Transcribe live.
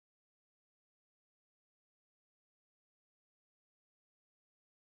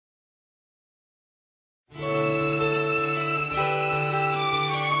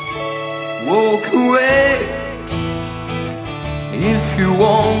walk away if you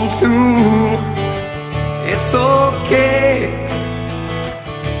want to. It's okay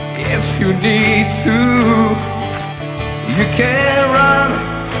if you need to. You can run,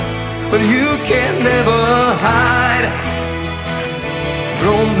 but you can never hide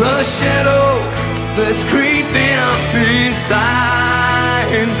from the shadow that's creeping up beside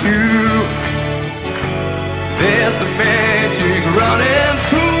you. There's a magic running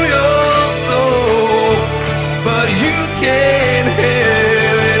through your soul, but you can't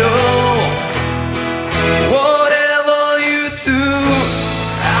have it all. Whatever you do,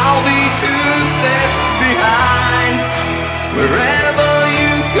 I'll be 2 steps behind. Wherever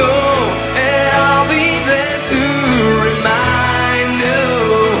you go, and I'll be there to remind you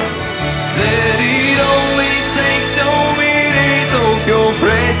that it only takes a minute of your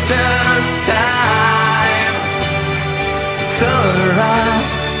precious time to turn around.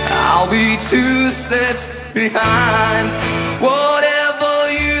 I'll be 2 steps behind. Whatever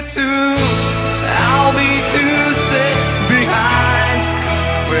you do, I'll be 2 steps behind.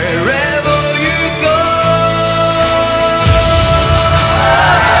 Wherever you go.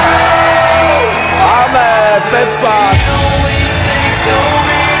 Peppa. It only takes a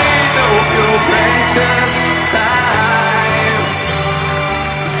minute of your precious time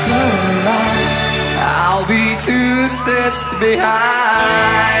to turn around. I'll be 2 steps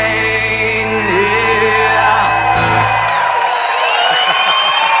behind. Yeah.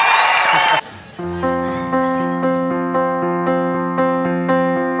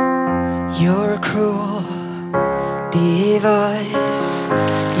 Your cruel device,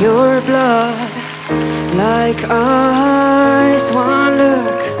 your blood like ice, one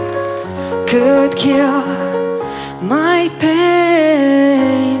look could kill my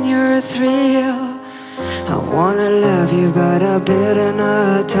pain, your thrill. I wanna love you, but I better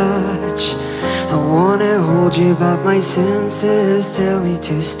not touch. I wanna hold you, but my senses tell me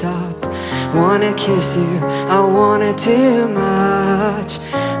to stop. Wanna kiss you, I want it too much.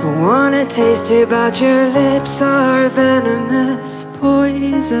 I wanna taste you, but your lips are venomous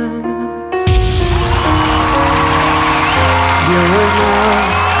poison. Your mouth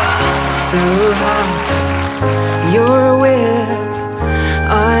so hot, your whip,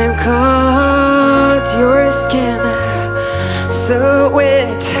 I'm caught. Your skin so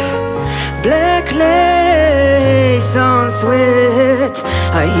wet, black lace on sweat.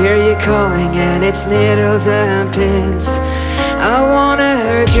 I hear you calling and it's needles and pins. I wanna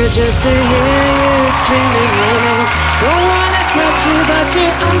hurt you just to hear you screaming out. Don't wanna touch you, but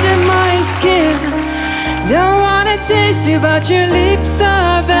you're under my skin. Don't wanna taste you, but your lips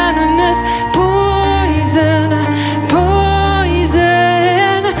are venomous poison,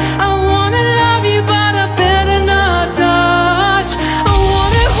 poison. I wanna love you, but I better not touch. I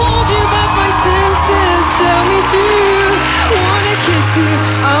wanna hold you, but my senses tell me to. Wanna kiss you,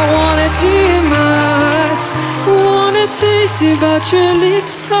 I want it too much. Wanna taste you, but your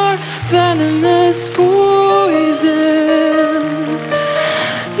lips are venomous poison.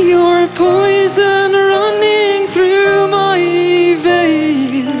 You're poison running through my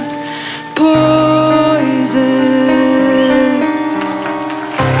veins, poison.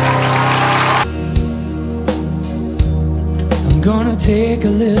 I'm gonna take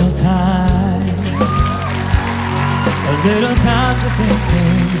a little time to think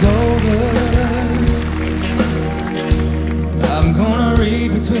things over. I'm gonna read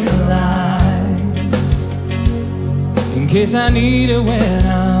between the lines in case I need it when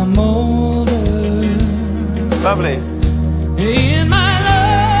I'm older. Lovely. In my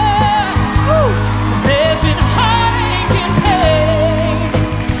life, there's been heartache and pain,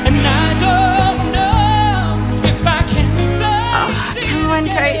 and I don't know if I can face it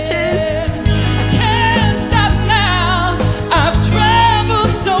again. I can't stop now. I've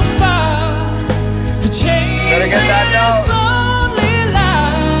traveled so far to change this lonely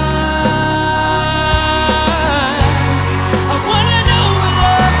life. I wanna know what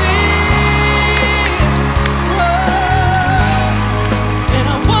love is, and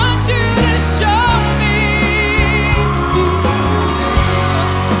I want you to show me.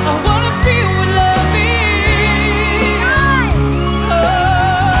 I wanna feel what love is,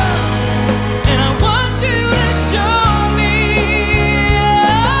 and I want you to show me.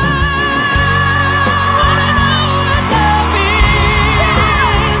 I wanna know what love is.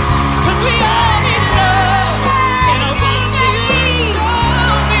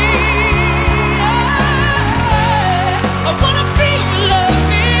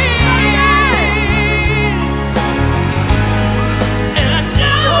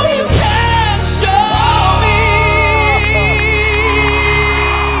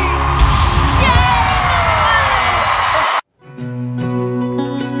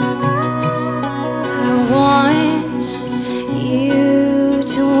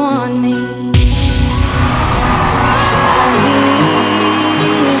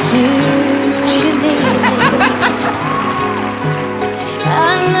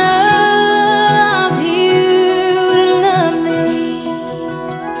 I love you to love me.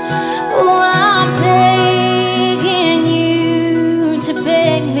 Oh, I'm begging you to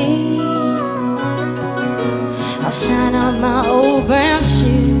beg me. I'll shine off my old brown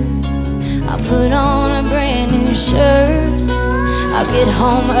shoes, I'll put on a brand new shirt, I'll get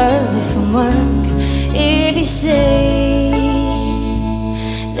home early from work if you say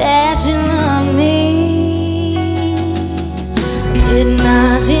that you love me. Didn't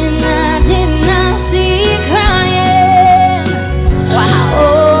I see you crying? Wow.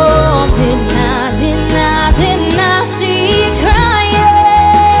 Oh, didn't I see you crying?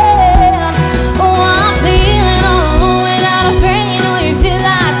 Oh, I'm feeling all alone without a friend, you know you feel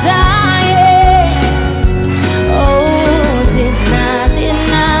like dying. Oh, didn't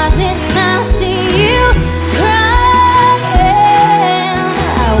I see you crying?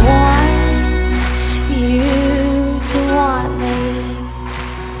 I want you to want me.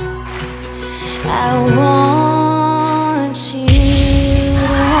 I want you to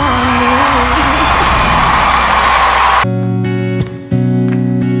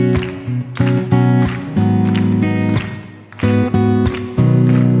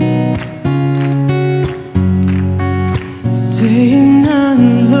Saying I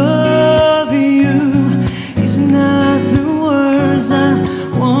love you is not the words I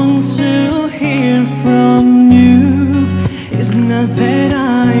want to hear from you. It's not that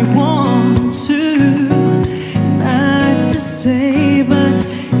I want to, not to say, but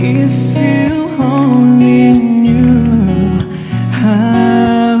if you only knew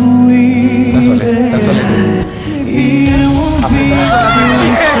how easy it will be to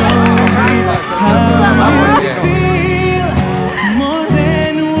show me how you feel. More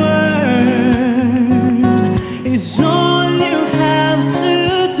than words is all you have to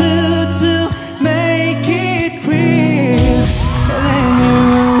do to make it real. Then you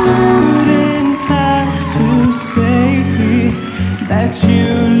wouldn't have to say that you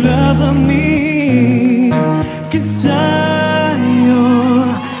love me, 'cause I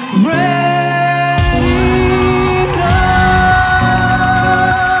already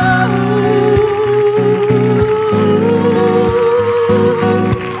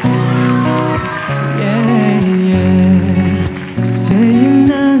Saying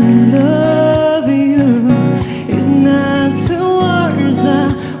I love you is not the words I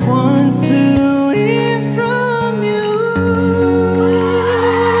want to hear from you.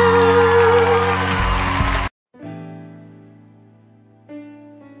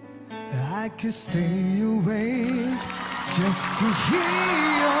 I could stay awake just to hear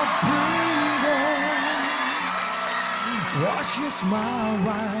your breathing. Watch you smile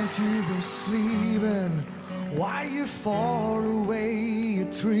while you were sleeping. While you far away,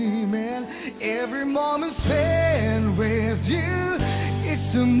 you're dreaming. Every moment spent with you is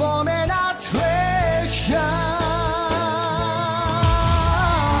the moment I treasure.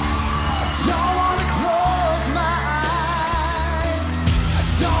 I don't wanna close my eyes, I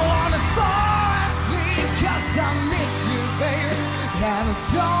don't wanna fall asleep, 'cause I miss you, baby. And I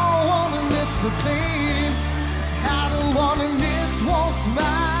don't wanna miss a thing. I don't wanna miss one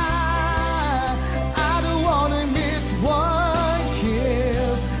smile, I don't wanna miss one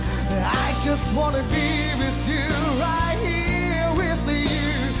kiss. I just wanna be with you, right here with you,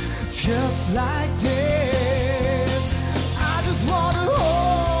 just like this. I just wanna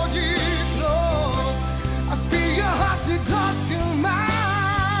hold you close, I feel your heart so close to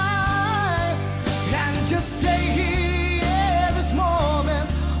mine, and just stay here this moment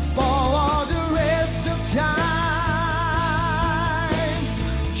for all the rest of time.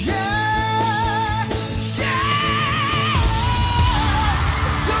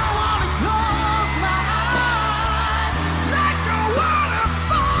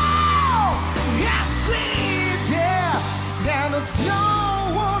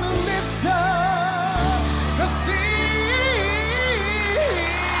 Don't wanna miss a thing.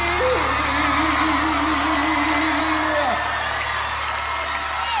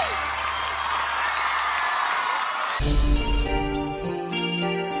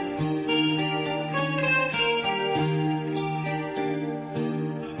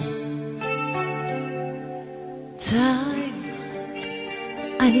 time.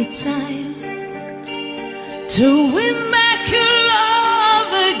 I need time to win back your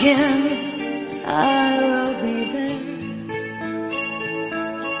love again. I will be there,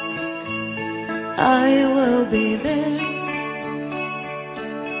 I will be there.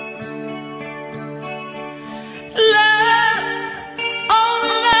 Love, oh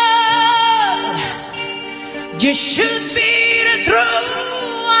love, you should be to throw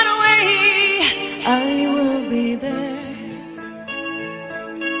it away. I will be there,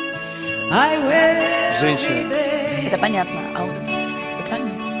 I will Женщины. be there. Это понятно. А вот